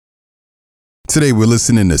Today we're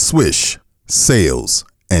listening to Swish, Sales,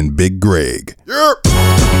 and Big Greg. Yep.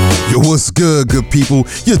 Yo, what's good people?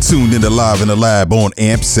 You're tuned in to Live in the Lab on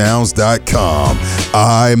ampsounds.com.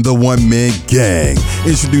 I'm the One Man Gang,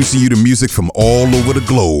 introducing you to music from all over the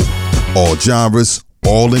globe. All genres,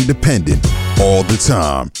 all independent, all the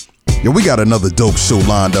time. Yo, we got another dope show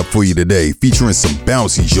lined up for you today, featuring some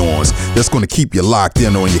bouncy joints that's going to keep you locked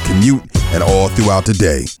in on your commute and all throughout the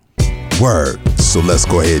day. Word. So let's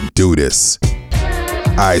go ahead and do this.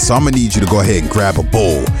 Alright, so I'm gonna need you to go ahead and grab a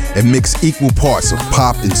bowl and mix equal parts of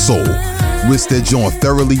pop and soul. Whisk that joint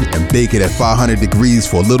thoroughly and bake it at 500 degrees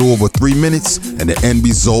for a little over 3 minutes, and the end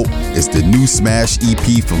result is the new Smash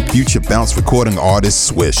EP from future bounce recording artist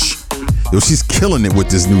Swish. Yo, she's killing it with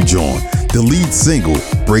this new joint. The lead single,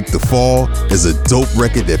 Break the Fall, is a dope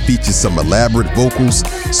record that features some elaborate vocals,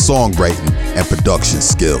 songwriting, and production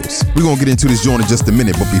skills. We're gonna get into this joint in just a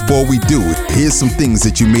minute, but before we do, here's some things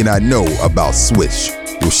that you may not know about Swish.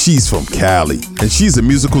 Yo, she's from Cali, and she's a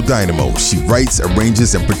musical dynamo. She writes,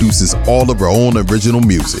 arranges, and produces all of her own original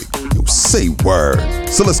music. Yo, say word.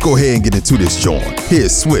 So let's go ahead and get into this joint.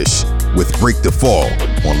 Here's Swish with Break the Fall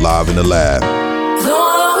on Live in the Lab. Don't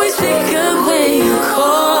always pick up when you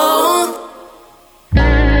call.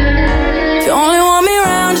 You only want me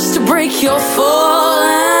around just to break your fall.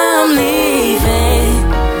 I'm leaving.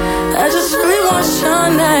 I just really want your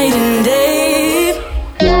night and day.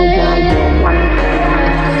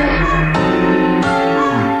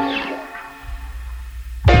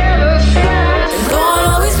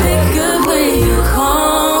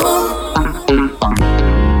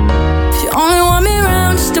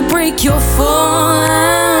 Your fall,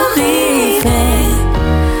 I'm leaving.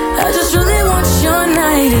 I just really want your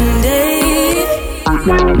night and day.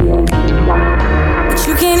 But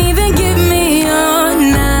you can't even give me your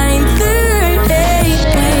 9:30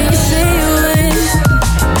 when you say you would.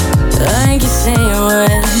 Like you say you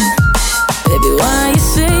would. Baby, why you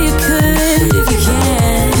say you could if you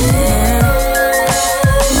can't?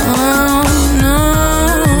 Oh, no.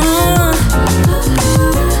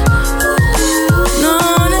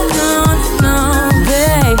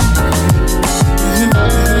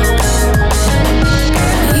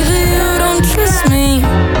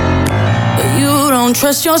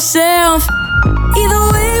 Trust yourself. Either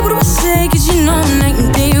way, what do I say? Cause you know night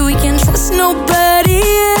and day we can't trust nobody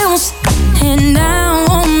else. And I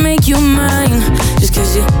won't make you mine just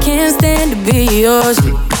cause you can't stand to be yours.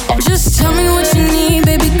 Just tell me what you need,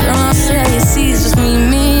 baby girl, I'll sell your seats. Just meet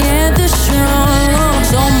me at the show.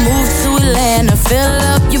 So move to Atlanta, fill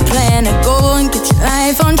up your plan and go and get your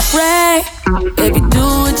life on track. Baby, do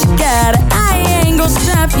what you gotta, I ain't gon'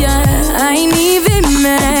 stop ya. I ain't even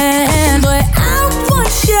mad, but I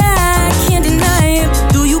can't deny it.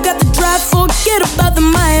 Do you got the drive? Forget about the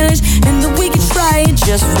mileage. And then we can try it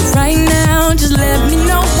just for right now. Just let me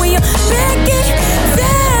know when you're back in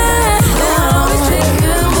there. I'll always pick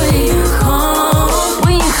up when you call.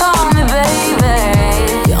 When you call me, baby.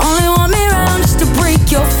 You only want me around just to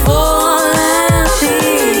break your fall. I'm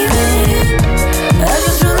leaving. I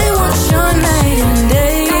just really want your night and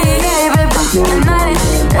day. Night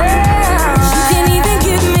and day. You can't even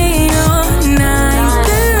give me your night.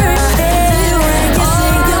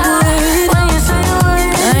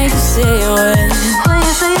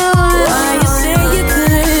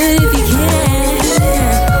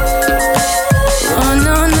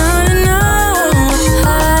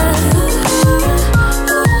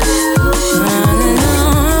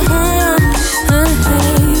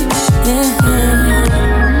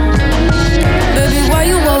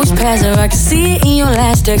 I can see it in your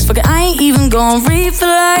last text. Fuck it, I ain't even gon'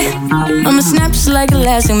 reply. I'ma snap just like a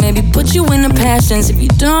last thing. Maybe put you in the past tense if you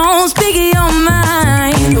don't speak of your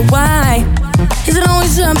mind. But why is it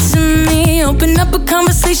always up to me? Open up a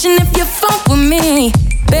conversation if you fuck with me.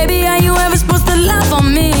 Baby, are you ever supposed to love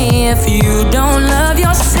on me if you don't love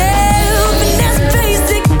yourself? And that's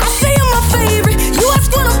basic. I say I'm my favorite. You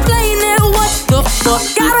ask what I'm playing at. What the fuck?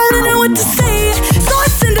 I don't really know what to say. So I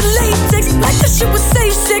send a latex like that shit was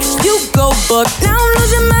safe sex. You go fuck. Now I'm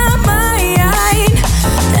losing my mind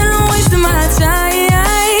and I'm wasting my time.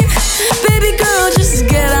 Baby girl, just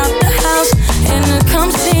get out the house and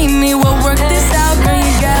come see me. We'll work this out, girl.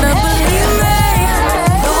 You gotta believe me.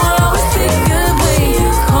 Don't always pick up when you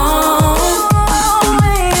call.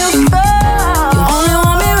 You only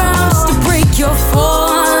want me around just to break your fall.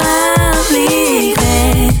 I'm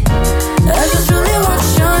leaving. I just really want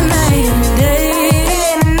your night and day.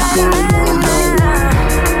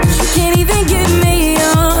 You can't even give me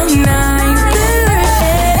your night.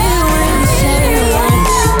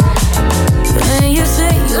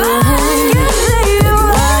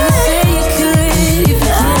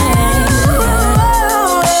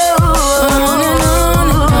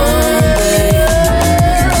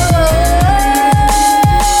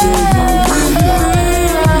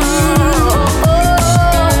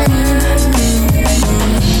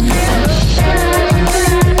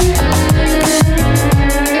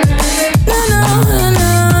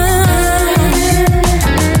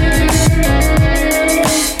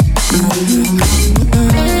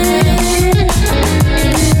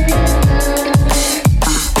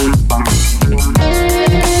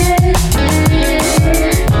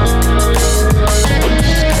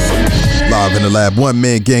 Lab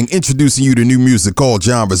one-man gang introducing you to new music, all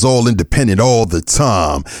genres, all independent, all the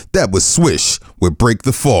time. That was Swish with Break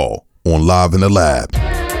the Fall on Live in the Lab.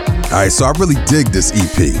 Alright, so I really dig this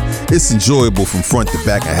EP. It's enjoyable from front to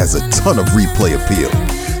back and has a ton of replay appeal.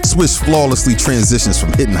 Swish flawlessly transitions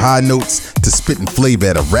from hitting high notes to spitting flavor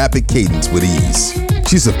at a rapid cadence with ease.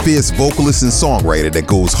 She's a fierce vocalist and songwriter that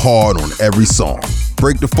goes hard on every song.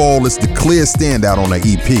 Break the Fall is the clear standout on her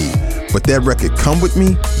EP, but that record Come With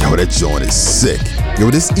Me, yo, that joint is sick. Yo,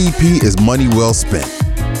 this EP is money well spent.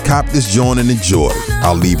 Cop this joint and enjoy.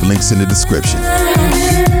 I'll leave links in the description.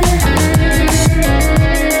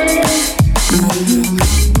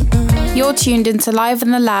 You're tuned into Live in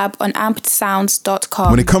the Lab on ampedsounds.com.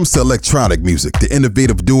 When it comes to electronic music, the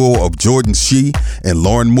innovative duo of Jordan Shee and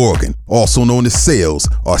Lauren Morgan, also known as Sales,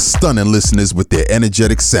 are stunning listeners with their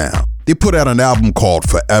energetic sound. They put out an album called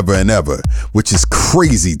Forever and Ever, which is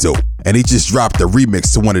crazy dope. And they just dropped a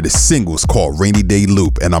remix to one of the singles called Rainy Day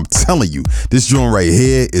Loop. And I'm telling you, this joint right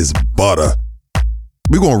here is butter.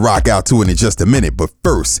 We're going to rock out to it in just a minute, but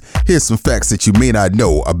first, here's some facts that you may not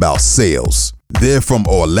know about Sales. They're from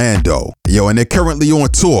Orlando, yo, and they're currently on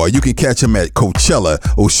tour. You can catch them at Coachella,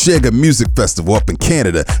 Osheaga Music Festival up in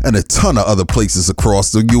Canada, and a ton of other places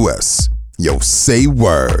across the US. Yo, say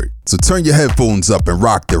word. So turn your headphones up and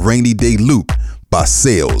rock the Rainy Day Loop by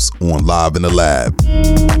Sales on Live in the Lab.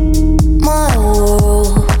 My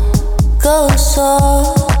world goes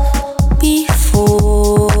off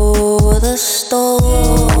before the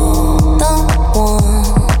storm. Don't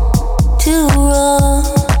want to run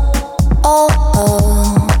all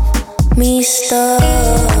of me stuck.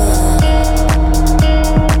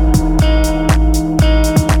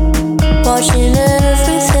 Watching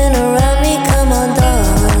everything around me come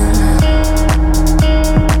undone.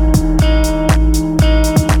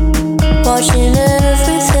 Watching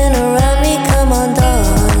everything around me come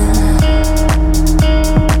undone.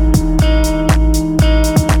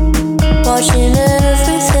 Watching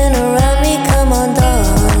everything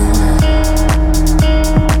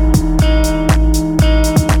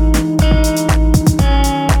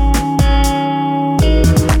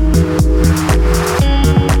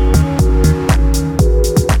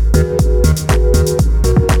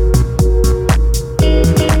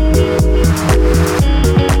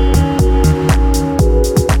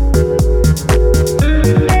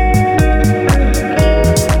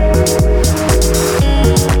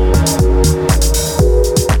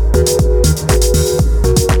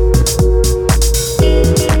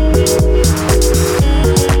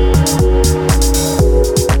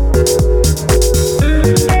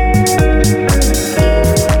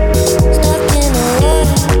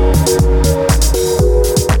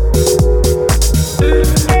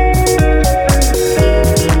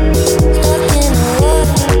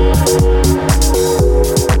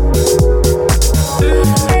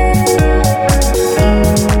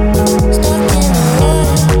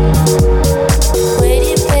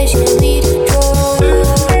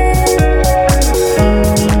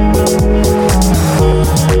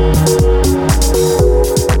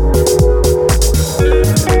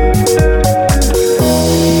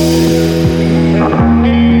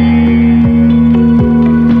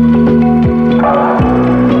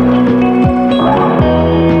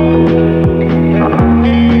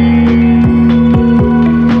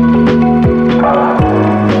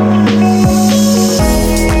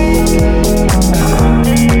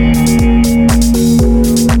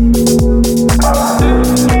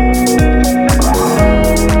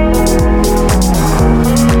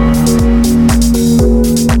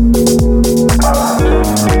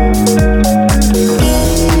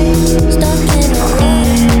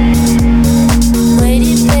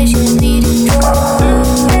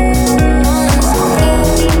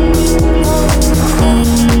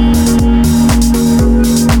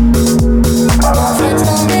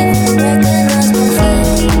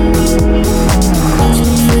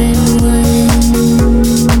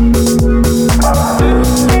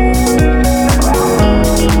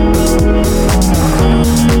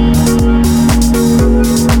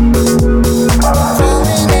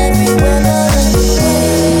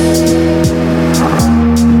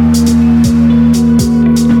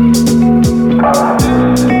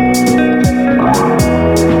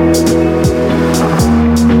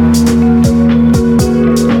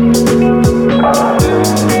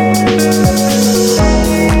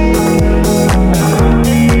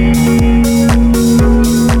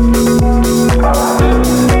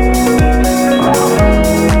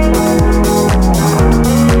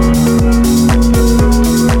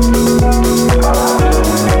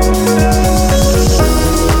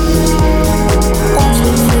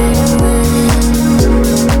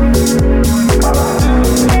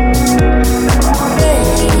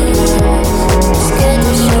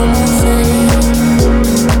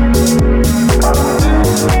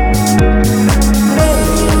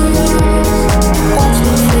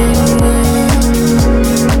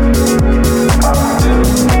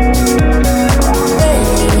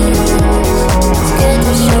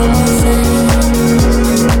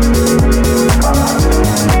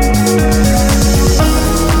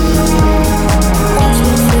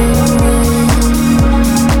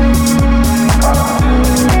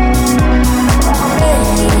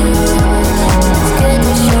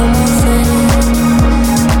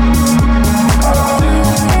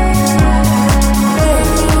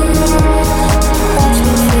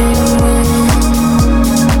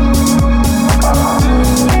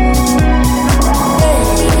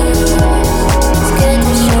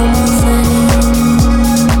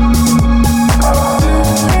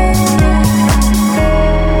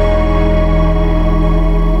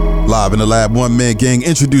the Lab, one-man gang,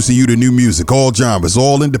 introducing you to new music, all genres,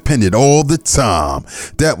 all independent, all the time.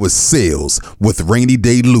 That was Sales with Rainy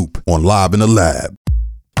Day Loop on Live in the Lab.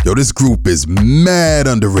 Yo, this group is mad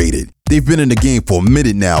underrated. They've been in the game for a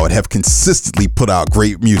minute now and have consistently put out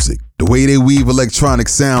great music. The way they weave electronic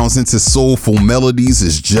sounds into soulful melodies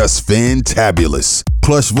is just fantabulous.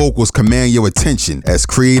 Plush vocals command your attention as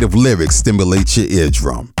creative lyrics stimulate your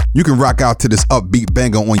eardrum. You can rock out to this upbeat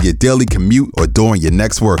banger on your daily commute or during your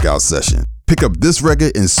next workout session. Pick up this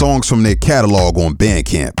record and songs from their catalog on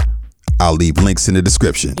Bandcamp. I'll leave links in the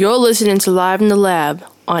description. You're listening to Live in the Lab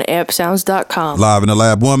on ampsounds.com. Live in the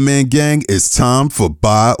Lab, one-man gang, it's time for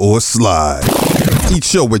Buy or Slide. Each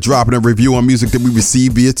show, we're dropping a review on music that we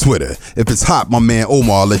receive via Twitter. If it's hot, my man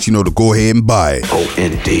Omar will let you know to go ahead and buy it. Oh,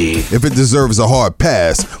 indeed. If it deserves a hard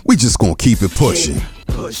pass, we just gonna keep it pushing.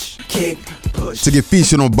 Kick, push. To get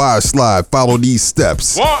featured on Buy or Slide, follow these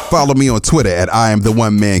steps. Follow me on Twitter at I Am The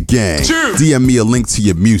One Man Gang. DM me a link to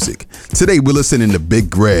your music. Today we're listening to Big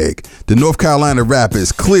Greg. The North Carolina rapper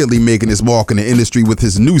is clearly making his mark in the industry with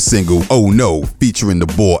his new single, Oh No, featuring the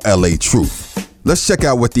boy LA Truth. Let's check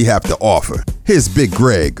out what they have to offer. Here's Big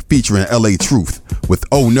Greg featuring LA Truth with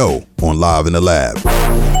Oh No on Live in the Lab.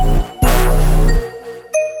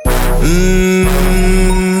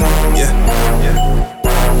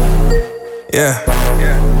 Yeah.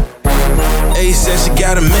 A said she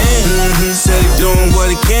got a man, said he doing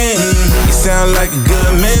what he can. He sound like a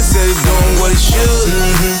good man, said he doing what he should.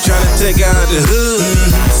 Tryna take her out the hood,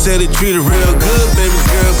 said he treat her real good, baby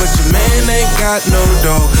girl, but your man ain't got no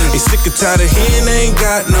dough. He sick and tired of hearing, ain't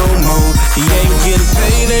got no more. He ain't getting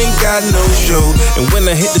paid, ain't got no show. And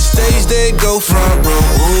when I hit the stage, they go front row.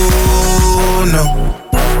 Ooh, no.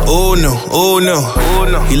 Oh no, oh no, oh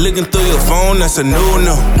no. He looking through your phone, that's a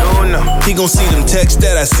no-no. He gon' see them texts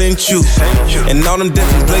that I sent you, and all them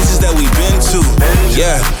different places that we been to.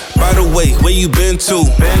 Yeah, by the way, where you been to?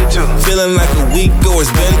 Feeling like a week or it's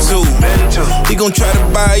been two. He gon' try to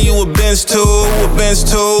buy you a Benz too,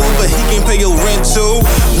 but he can't pay your rent too.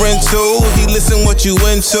 He listen what you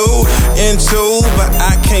into, but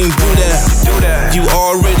I can't do that. You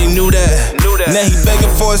already knew that. Now he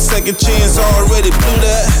begging for a second chance, already blew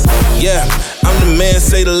that. Yeah, I'm the man,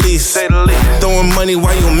 say the least. Throwing money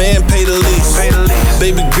while your man pay the lease.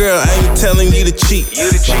 Baby girl, I ain't telling you to cheat.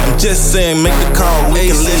 I'm just saying, make the call, we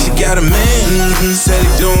can list. She got a man, said he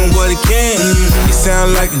doing what he can. He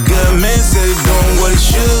sound like a good man, said he doing what he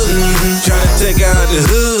should. Tryna take her out the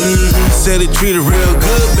hood, said he treat her real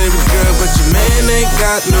good, baby girl, but your man ain't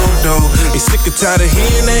got no dough. He sick and tired of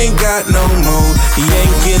hearing, ain't got no more. He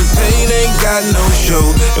ain't getting paid, ain't got no show.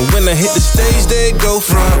 And when I hit the stage, they go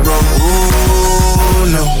front row. Ooh,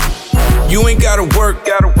 no. You ain't gotta work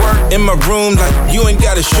in my room like you ain't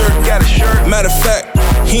got a shirt. Matter of fact,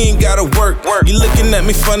 he ain't gotta work. You looking at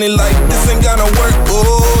me funny like this ain't gonna work.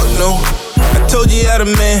 Oh no, I told you I had a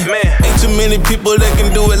man. Ain't too many people that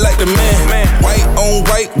can do it like the man. White on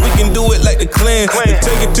white, we can do it like the Klan. And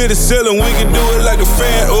take it to the ceiling, we can do it like a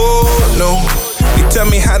fan. Oh no. You tell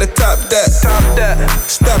me how to top that.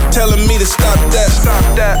 Stop telling me to stop that.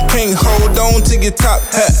 Can't hold on to your top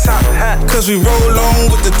hat. Cause we roll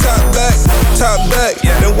on with the top back.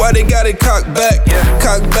 Then why they got it cocked back?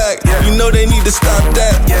 You know they need to stop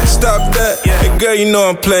that. Hey girl, you know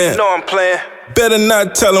I'm playing. Better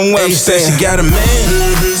not tell him what I'm saying. She got a man,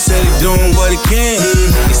 said he doing what he can.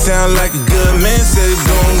 He sound like a good man, said he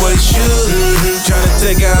doing what he should. Tryna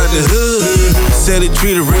take her out the hood, said he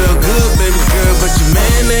treat her real good, baby girl, but your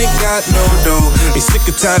man ain't got no dough. He sick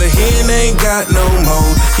and tired of hearing, ain't got no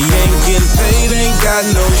more. He ain't getting paid, ain't got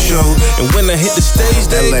no show. And when I hit the stage,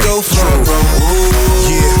 they go front row.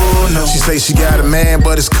 Ooh, no. She say she got a man,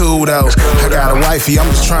 but it's cool though. I got a wifey, I'm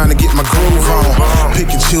just trying to get my groove on.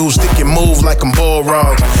 Pick and choose, stick and move like I'm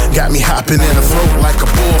Bullrog. Got me hopping in the throat like a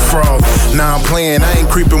bullfrog. Now I'm playing, I ain't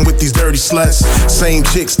creeping with these dirty sluts. Same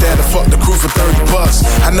chicks that'll fuck the crew for $30.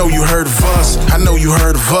 I know you heard of us, I know you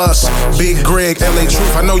heard of us. Big Greg, LA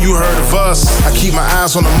Truth, I know you heard of us. I keep my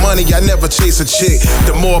eyes on the money, I never chase a chick.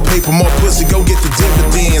 The more paper, more pussy, go get the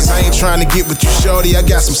dividends. I ain't trying to get with you, shorty, I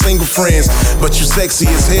got some single friends. But you sexy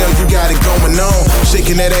as hell, you got it going on.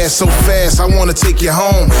 Shaking that ass so fast, I wanna take you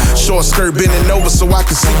home. Short skirt bending over so I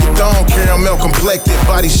can see your thong. Caramel complected,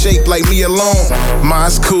 body shaped like me alone.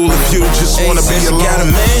 Mine's cool if you just wanna be alone. Got a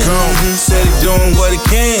man, said he doing what he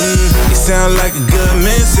can. He sound like a good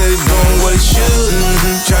man, said he doing what he should.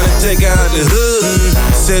 Tryna take her out the hood,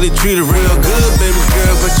 said he treat her real good, baby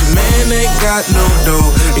girl, but your man ain't got no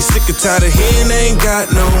dough. He sick and tired of hearing, ain't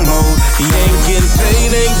got no more. He ain't getting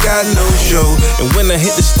paid, ain't got no show. And when I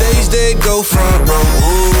hit the stage, they go front row.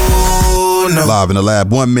 Ooh, Oh no. Live in the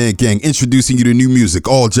Lab, One Man Gang, introducing you to new music,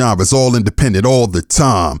 all genres, all independent, all the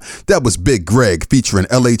time. That was Big Greg featuring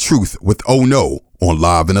LA Truth with Oh No on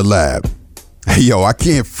Live in the Lab. Hey yo, I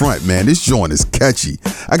can't front, man. This joint is catchy.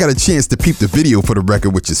 I got a chance to peep the video for the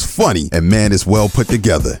record, which is funny, and man, it's well put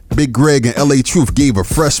together. Big Greg and LA Truth gave a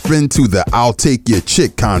fresh spin to the I'll Take Your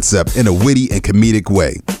Chick concept in a witty and comedic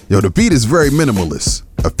way. Yo, the beat is very minimalist.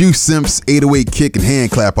 A few simps, 808 kick, and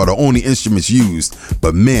hand clap are the only instruments used,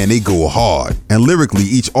 but man, they go hard. And lyrically,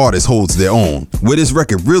 each artist holds their own. Where this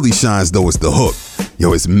record really shines though is the hook.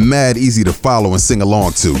 Yo, it's mad easy to follow and sing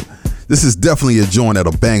along to. This is definitely a joint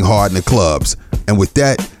that'll bang hard in the clubs. And with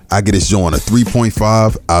that, I get this joint a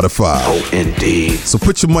 3.5 out of 5. Oh, indeed. So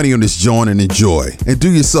put your money on this joint and enjoy. And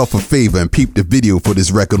do yourself a favor and peep the video for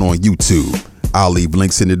this record on YouTube. I'll leave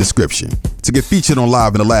links in the description. To get featured on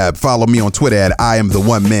Live in the Lab, follow me on Twitter at I Am The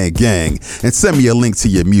One Man Gang and send me a link to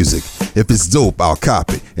your music. If it's dope, I'll cop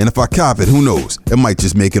it. And if I cop it, who knows? It might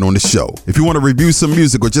just make it on the show. If you want to review some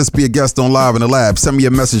music or just be a guest on Live in the Lab, send me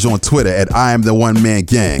a message on Twitter at I Am The One Man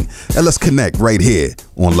Gang. And let's connect right here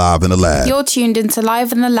on Live in the Lab. You're tuned into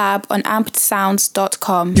Live in the Lab on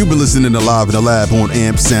ampedsounds.com. You've been listening to Live in the Lab on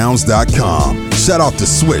ampsounds.com. Shout out to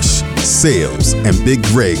Swish, Sales, and Big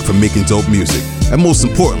Greg for making dope music. And most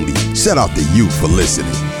importantly, shout out to you for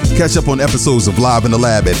listening. Catch up on episodes of Live in the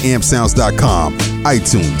Lab at ampsounds.com,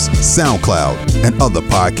 iTunes, SoundCloud, and other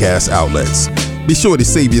podcast outlets. Be sure to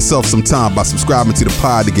save yourself some time by subscribing to the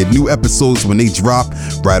pod to get new episodes when they drop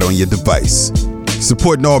right on your device.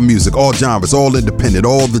 Supporting all music, all genres, all independent,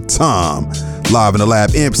 all the time. Live in the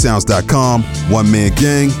Lab, ampsounds.com. One Man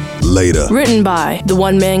Gang, later. Written by The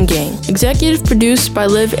One Man Gang. Executive produced by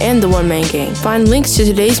Liv and The One Man Gang. Find links to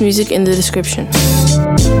today's music in the description.